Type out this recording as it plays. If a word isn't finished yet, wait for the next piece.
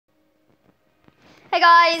Hey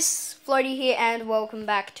guys, Floaty here and welcome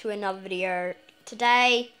back to another video.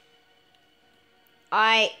 Today,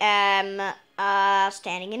 I am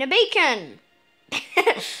standing in a beacon.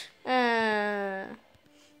 Now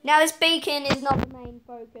this beacon is not the main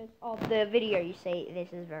focus of the video, you see.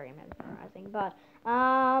 This is very mesmerizing, but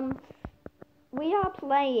we are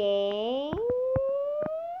playing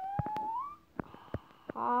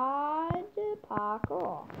hard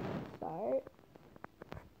parkour. So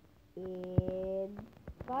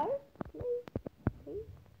info,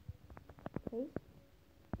 please. Can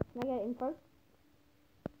I get info?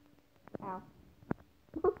 Ow.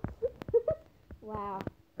 Wow.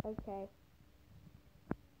 Okay.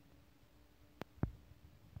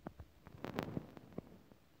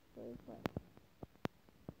 Nothing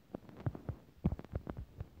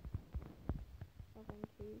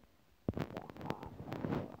to the hard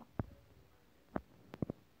parkour.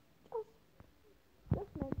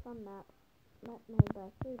 Just make some map. Map made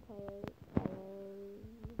by 3 players.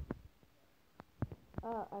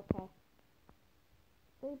 Oh, okay.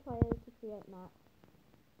 3 players to create map.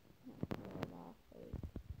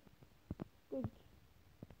 Good.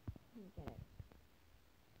 Get it.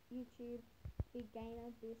 YouTube, Big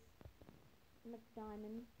Gamer, this,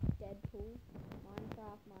 McDiamond, Deadpool,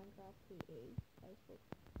 Minecraft PE, Facebook.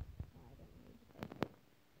 No, I don't need the Facebook.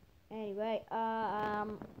 Anyway,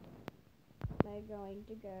 we're going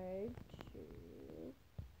to go to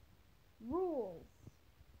rules,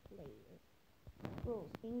 please.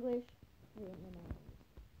 Rules, English, Vietnamese.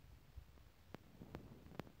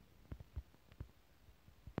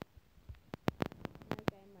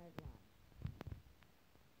 Okay, mode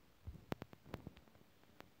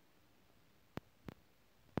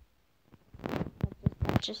 1.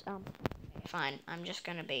 That's just fine. I'm just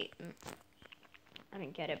gonna be. I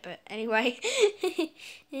didn't get it, but anyway.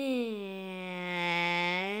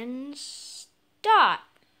 And start.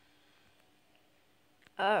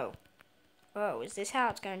 Oh, is this how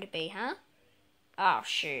it's going to be, huh? Oh,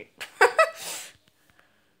 shoot.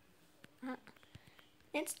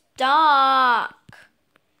 It's dark.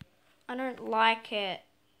 I don't like it.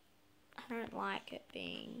 I don't like it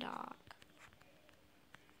being dark.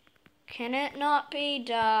 Can it not be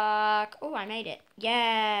dark? Oh, I made it.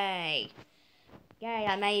 Yay. Yay,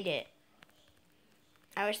 I made it.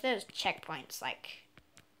 I wish there was checkpoints, like,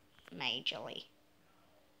 majorly.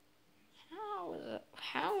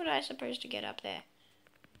 How was I supposed to get up there?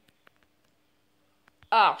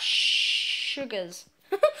 Oh, sugars.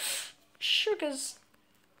 Sugars.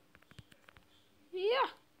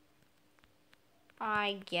 Yeah.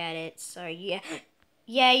 I get it, so yeah.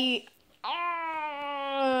 Yeah, you...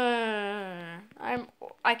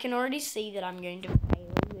 I can already see that I'm going to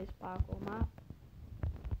fail this parkour map.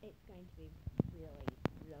 It's going to be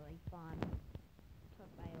really fun to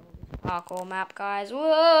fail this parkour map, guys.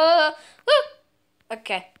 Whoa! Woo!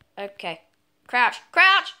 Okay. Crouch!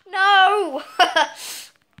 No!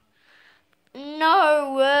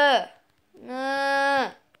 No!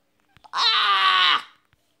 Ah!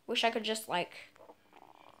 Wish I could just, like,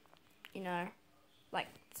 you know, like,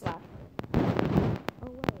 slap. Oh,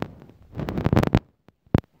 wait.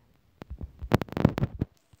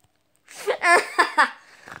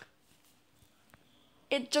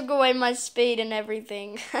 It took away my speed and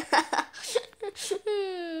everything.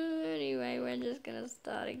 Anyway, we're just gonna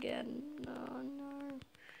start again. Oh, no.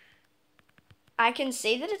 I can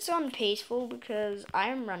see that it's on peaceful because I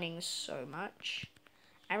am running so much.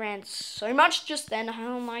 I ran so much just then.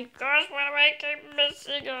 Oh my gosh, why do I keep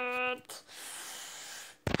missing it?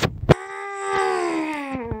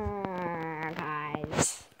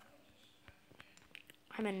 Guys.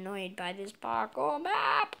 I'm annoyed by this parkour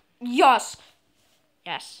map. Yes.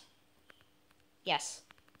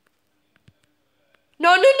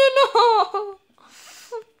 No.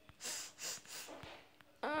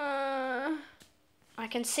 I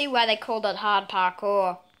can see why they called it hard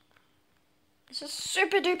parkour. This is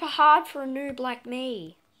super duper hard for a noob like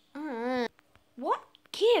me. What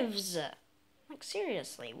gives? Like,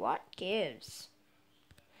 seriously, what gives?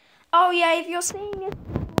 Oh yeah, if you're seeing this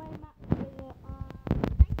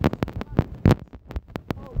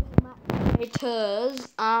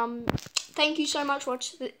thank you so much for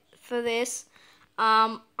this.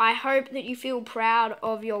 I hope that you feel proud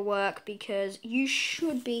of your work because you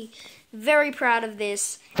should be very proud of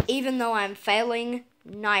this, even though I'm failing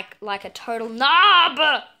like a total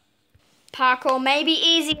knob. Parkour may be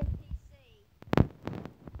easy.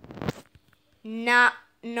 Nah,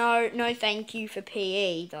 no thank you for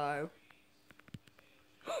PE though.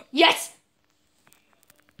 Yes!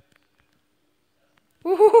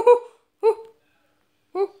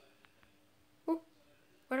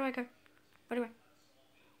 Where do I go? Where do I?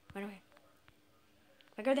 Where do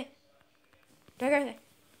I go there? Do I go there?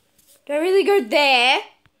 Do I really go there?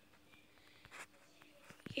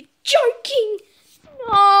 You're joking!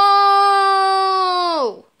 No!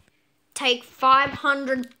 Take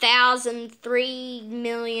 500,000,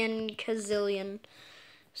 3,000,000 gazillion,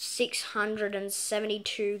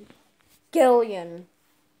 672 gillion.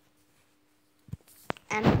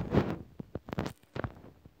 And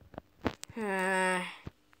yeah.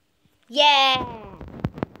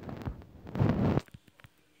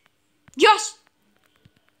 Yes.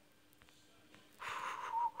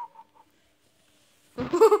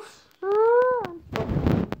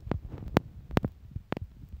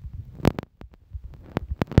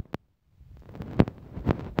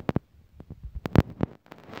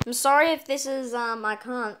 I'm sorry if this is I'm not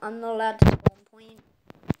allowed to spawn point,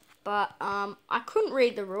 but I couldn't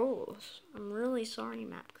read the rules. I'm really sorry,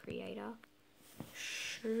 map creator.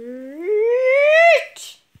 Shit.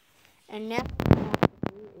 And now what I have to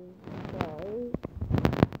do is go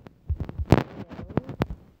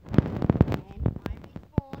and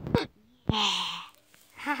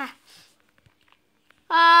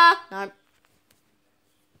no.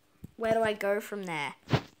 Where do I go from there?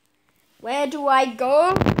 Where do I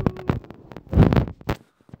go?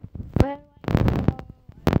 Where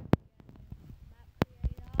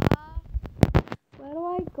do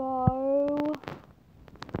I go?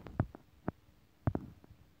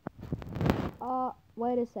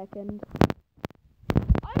 Wait a second.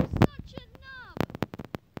 I'm such a nub.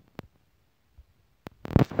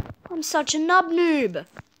 I'm such a nub noob.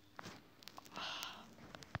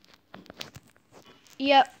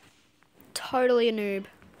 Yep. Totally a noob.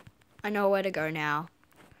 I know where to go now.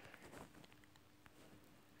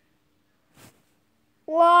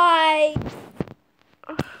 Why?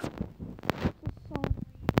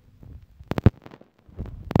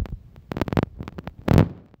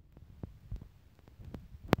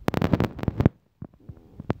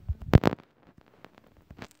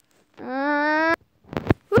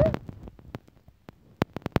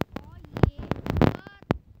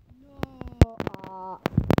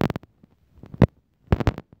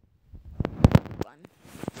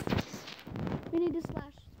 We need to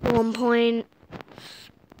slash spawn point.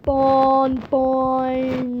 Spawn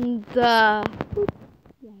point.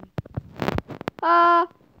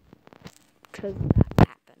 Cause that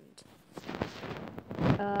happened.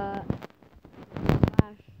 Slash.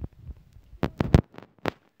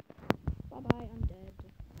 Bye bye, I'm dead.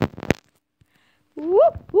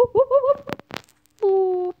 Whoop, whoop, whoop, whoop,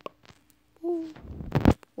 whoop. Whoop,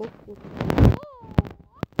 whoop, whoop.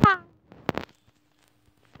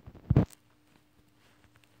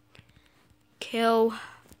 Kill. I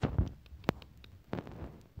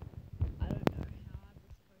don't know how I was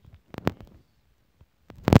supposed to do this.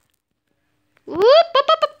 Whoop, whoop,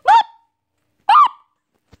 whoop, whoop, whoop.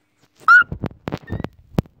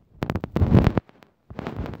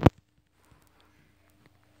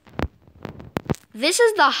 This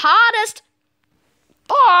is the hardest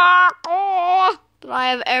parkour that I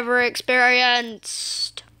have ever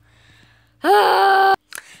experienced.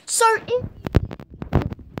 So if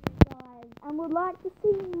and would like to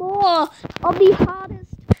see more of the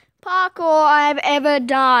hardest parkour I've ever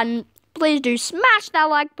done, please do smash that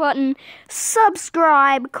like button,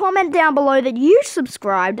 subscribe, comment down below that you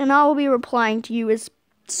subscribed, and I will be replying to you as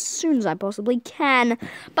soon as I possibly can.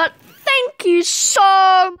 But thank you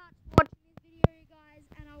so much for watching this video, guys,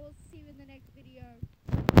 and I will see you in the next video.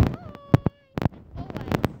 Bye!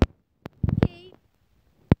 Always keep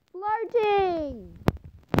floating.